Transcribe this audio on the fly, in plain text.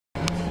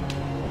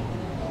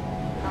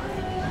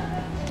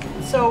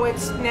So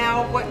it's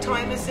now, what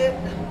time is it?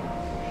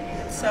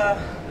 It's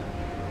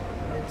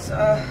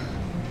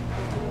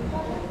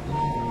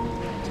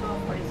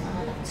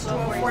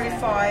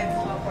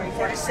 12:45,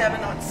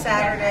 47 on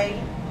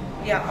Saturday.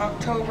 Yeah,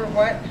 October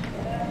what?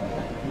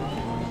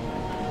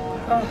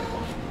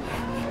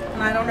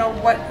 And I don't know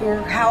what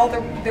or how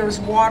there's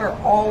water,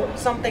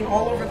 something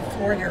all over the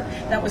floor here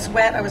that was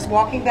wet. I was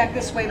walking back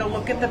this way to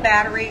look at the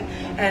battery,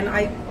 and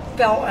I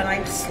fell and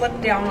I slipped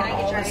down on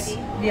all this.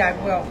 Yeah, I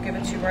will give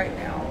it to you right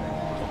now.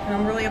 And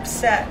I'm really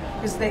upset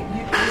because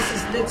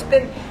it's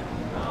been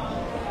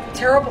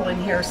terrible in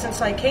here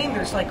since I came.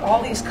 There's like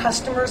all these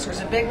customers.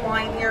 There's a big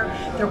line here.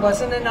 There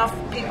wasn't enough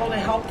people to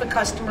help the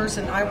customers,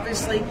 and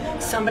obviously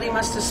somebody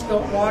must have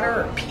spilled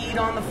water or peed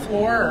on the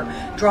floor or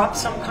dropped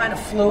some kind of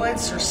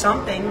fluids or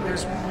something.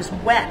 It was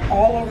wet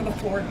all over the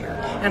floor here,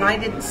 and I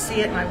didn't see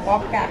it, and I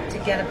walked back to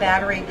get a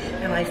battery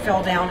and I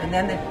fell down, and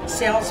then the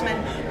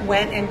salesman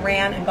went and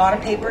ran and got a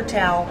paper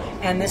towel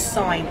and this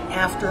sign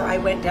after I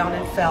went down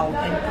and fell.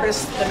 And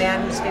Chris, the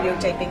man who's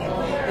videotaping it,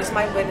 is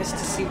my witness to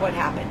see what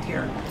happened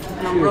here.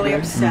 And I'm really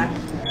upset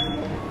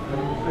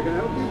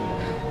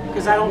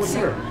because I don't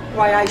see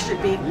why I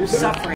should be suffering.